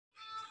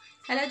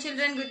Hello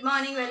children, good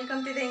morning.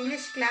 Welcome to the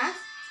English class.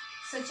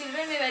 So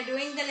children, we were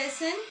doing the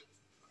lesson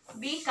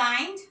Be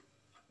Kind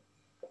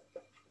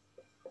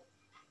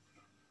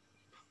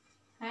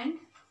and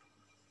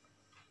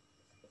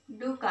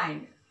Do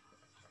Kind.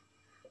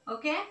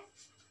 Okay,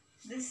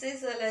 this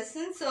is a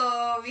lesson.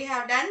 So we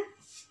have done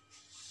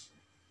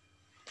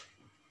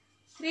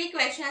 3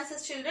 question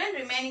answers children.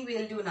 Remaining we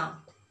will do now.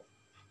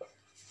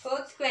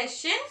 Fourth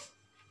question.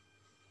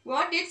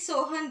 What did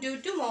Sohan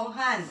do to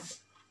Mohan?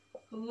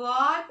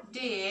 What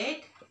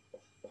did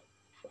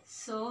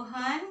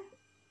Sohan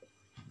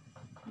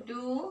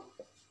do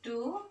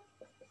to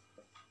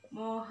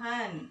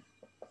Mohan?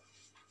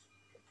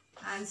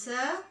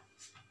 Answer.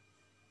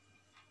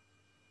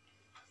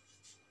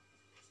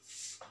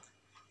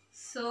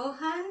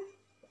 Sohan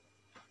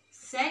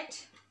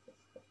set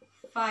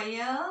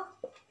fire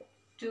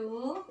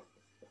to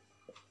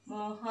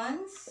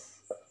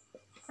Mohan's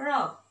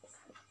frock.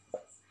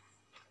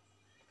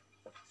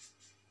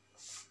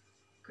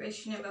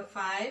 Question number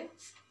 5.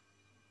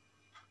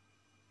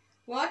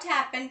 What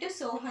happened to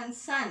Sohan's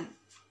son?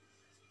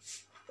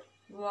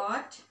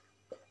 What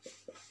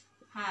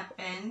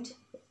happened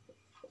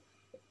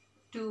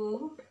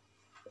to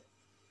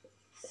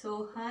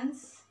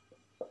Sohan's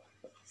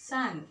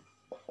son?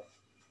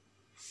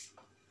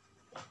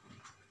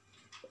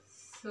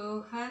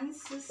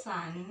 Sohan's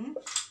son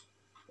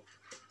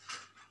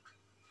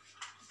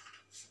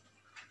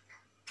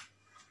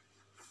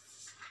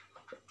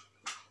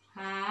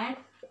had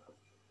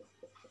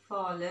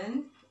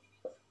fallen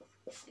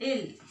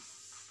ill.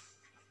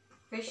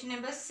 Question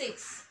number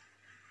 6.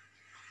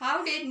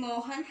 How did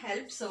Mohan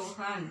help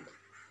Sohan?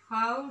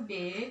 How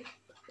did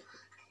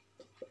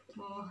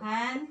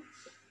Mohan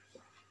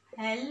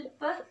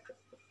help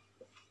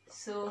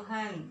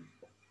Sohan?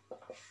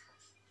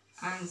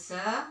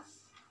 Answer.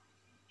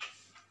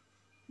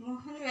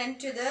 Mohan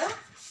went to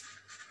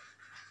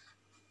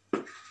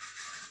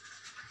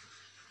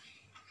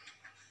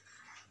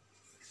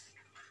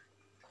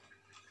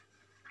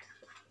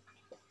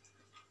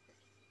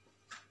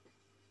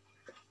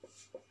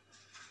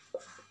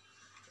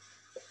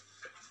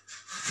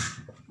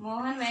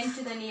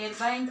the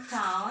nearby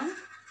town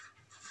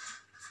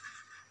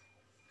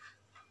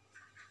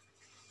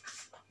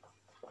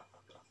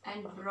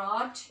and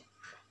brought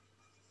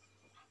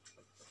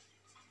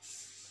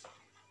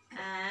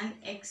an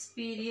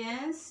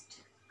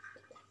experienced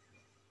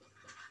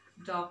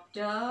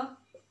doctor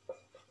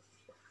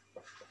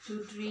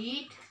to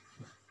treat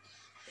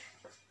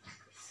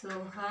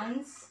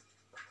Sohan's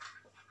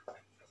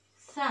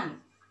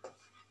son.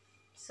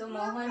 So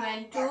Mohan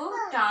went to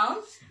town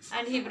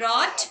and he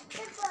brought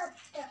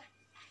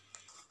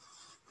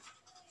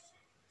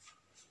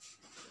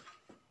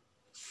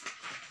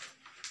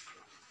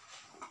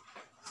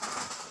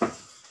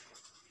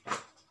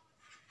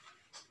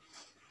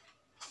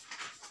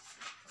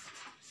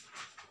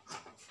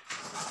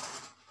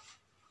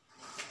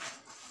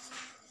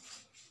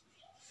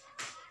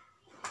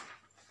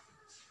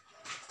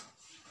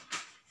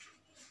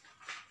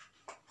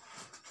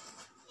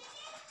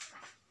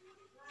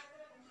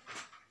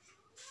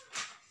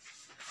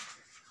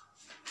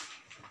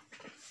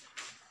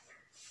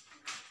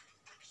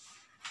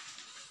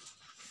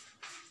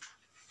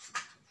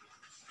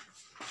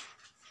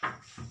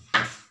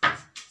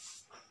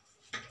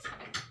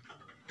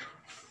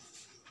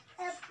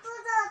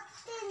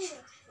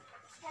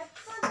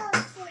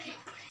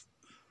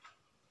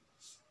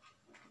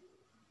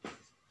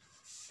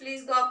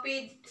Please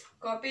copy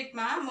it,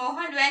 ma.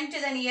 Mohan went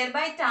to the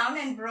nearby town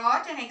and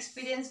brought an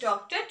experienced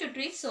doctor to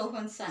treat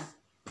Sohan's son.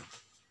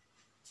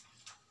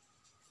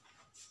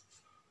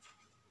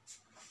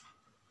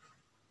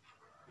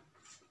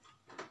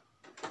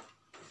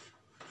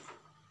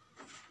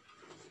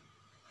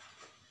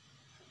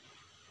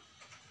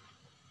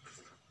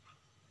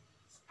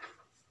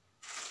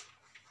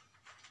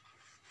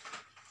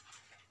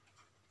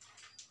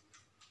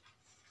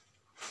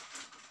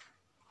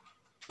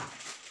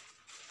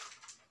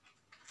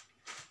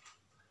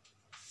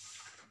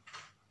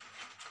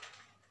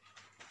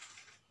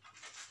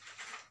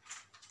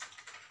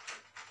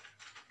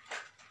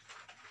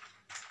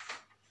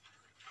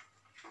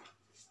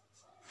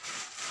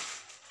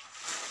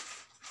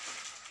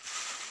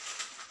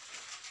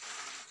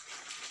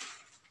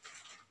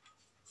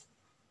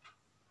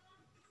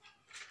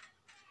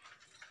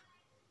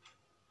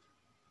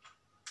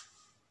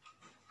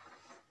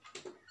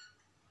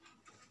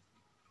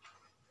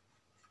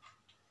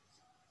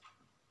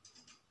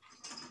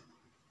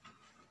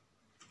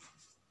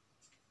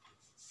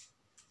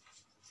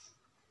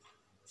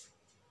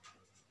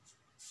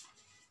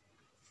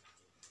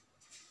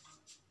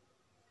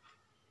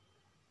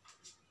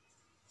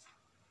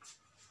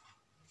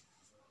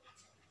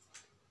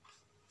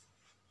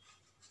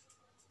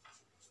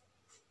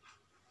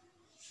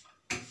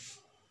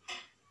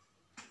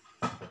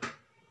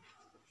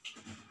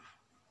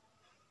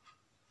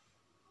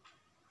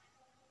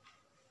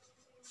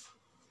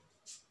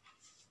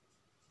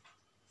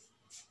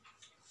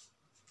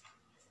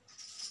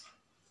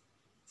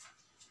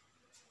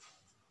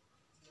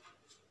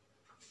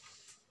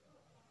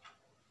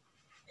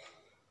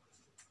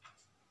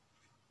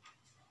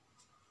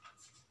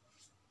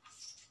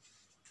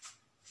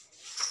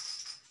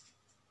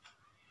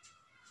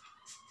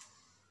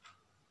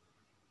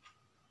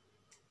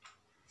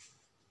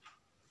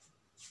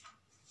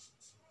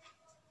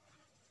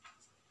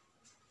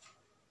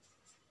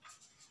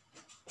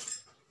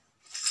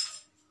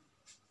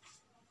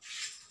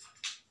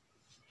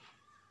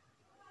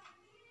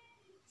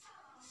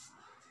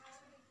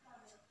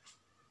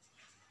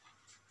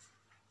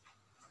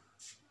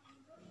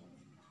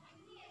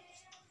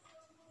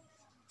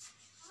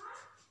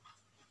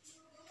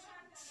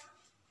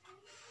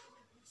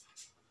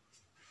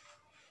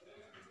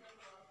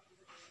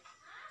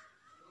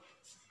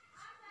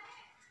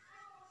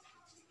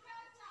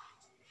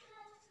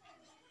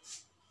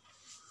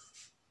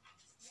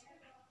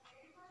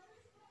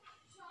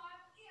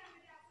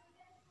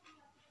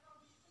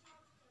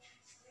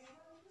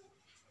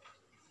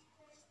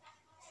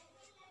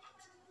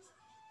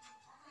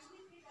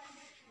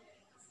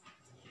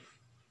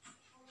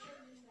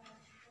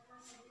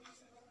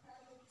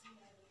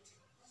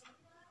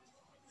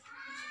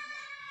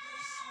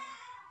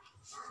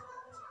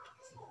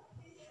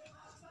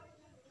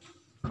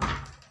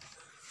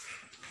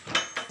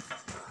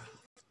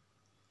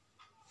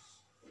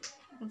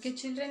 Okay,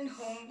 children,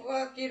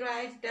 homework, you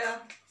write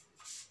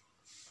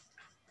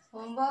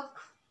homework,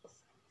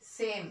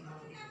 same.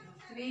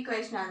 3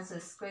 question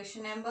answers.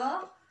 Question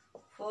number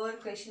 4,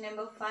 question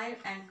number 5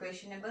 and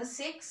question number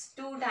 6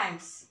 2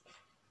 times.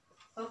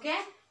 Okay?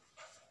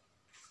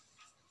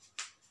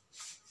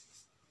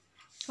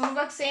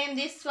 Homework same,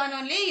 this one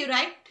only you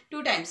write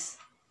 2 times.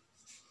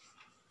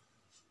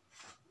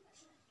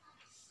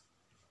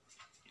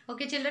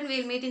 Okay children, we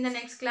will meet in the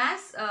next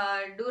class.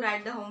 Do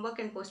write the homework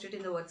and post it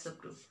in the WhatsApp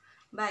group.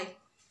 Bye.